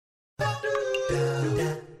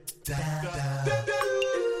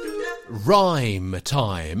Rhyme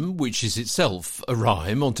time, which is itself a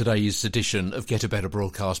rhyme, on today's edition of Get a Better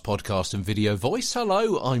Broadcast podcast and video voice.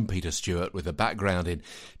 Hello, I'm Peter Stewart with a background in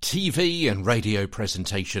TV and radio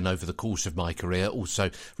presentation over the course of my career,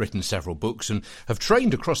 also written several books and have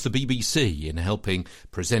trained across the BBC in helping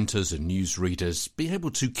presenters and newsreaders be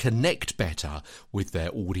able to connect better with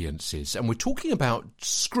their audiences. And we're talking about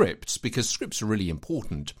scripts because scripts are really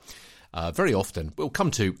important. Very often, we'll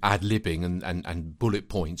come to ad-libbing and bullet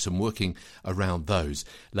points and working around those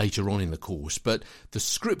later on in the course. But the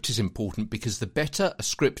script is important because the better a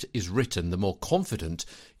script is written, the more confident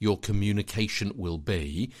your communication will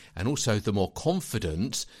be. And also the more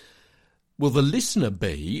confident will the listener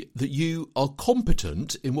be that you are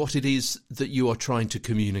competent in what it is that you are trying to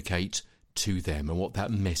communicate to them and what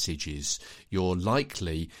that message is. You're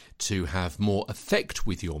likely to have more effect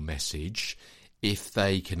with your message if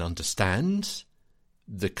they can understand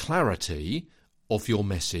the clarity of your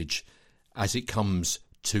message as it comes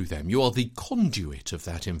to them. You are the conduit of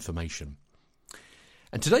that information.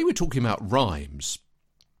 And today we're talking about rhymes.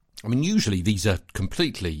 I mean, usually these are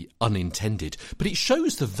completely unintended, but it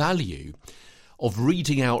shows the value of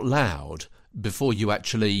reading out loud before you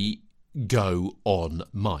actually go on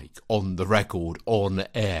mic, on the record, on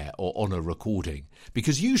air, or on a recording.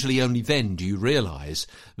 Because usually only then do you realise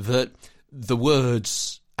that the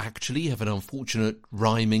words actually have an unfortunate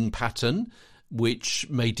rhyming pattern which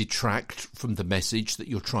may detract from the message that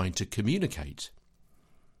you're trying to communicate.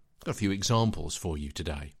 I've got a few examples for you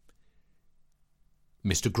today.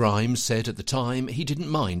 Mr. Grimes said at the time he didn't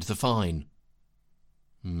mind the fine.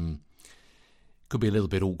 Could be a little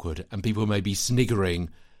bit awkward, and people may be sniggering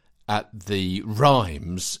at the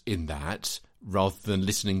rhymes in that rather than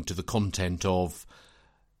listening to the content of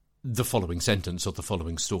the following sentence or the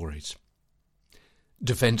following stories.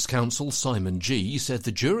 Defence counsel Simon G. said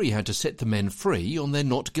the jury had to set the men free on their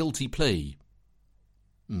not guilty plea.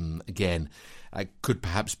 Again, it could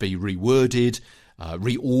perhaps be reworded,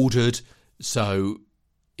 reordered, so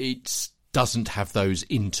it doesn't have those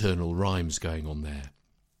internal rhymes going on there.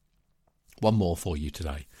 One more for you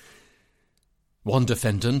today. One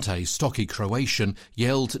defendant, a stocky Croatian,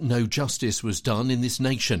 yelled no justice was done in this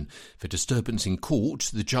nation. For disturbance in court,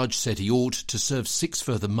 the judge said he ought to serve 6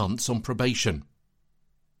 further months on probation.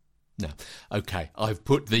 Now, okay, I've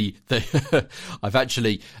put I've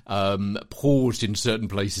actually paused in certain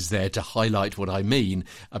places there to highlight what I mean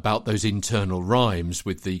about those internal rhymes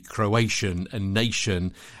with the Croatian and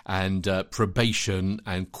nation and probation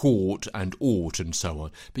and court and ought and so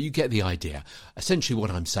on. But you get the idea. Essentially what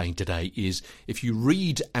I'm saying today is if you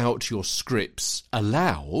read out your scripts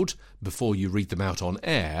aloud before you read them out on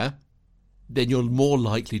air, then you're more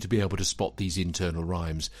likely to be able to spot these internal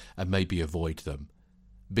rhymes and maybe avoid them.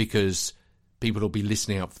 Because people will be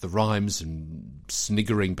listening out for the rhymes and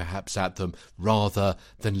sniggering perhaps at them rather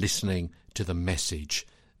than listening to the message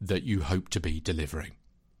that you hope to be delivering.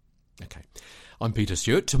 Okay, I'm Peter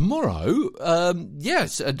Stewart. Tomorrow,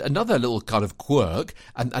 another little kind of quirk,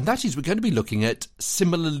 and that is we're going to be looking at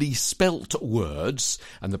similarly spelt words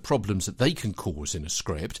and the problems that they can cause in a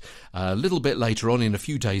script. A little bit later on, in a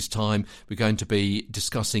few days' time, we're going to be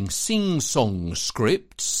discussing sing-song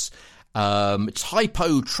scripts,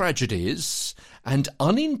 typo tragedies and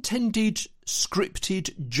unintended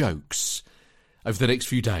scripted jokes over the next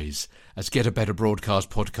few days as Get a Better Broadcast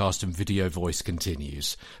podcast and video voice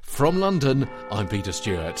continues. From London, I'm Peter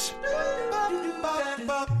Stewart.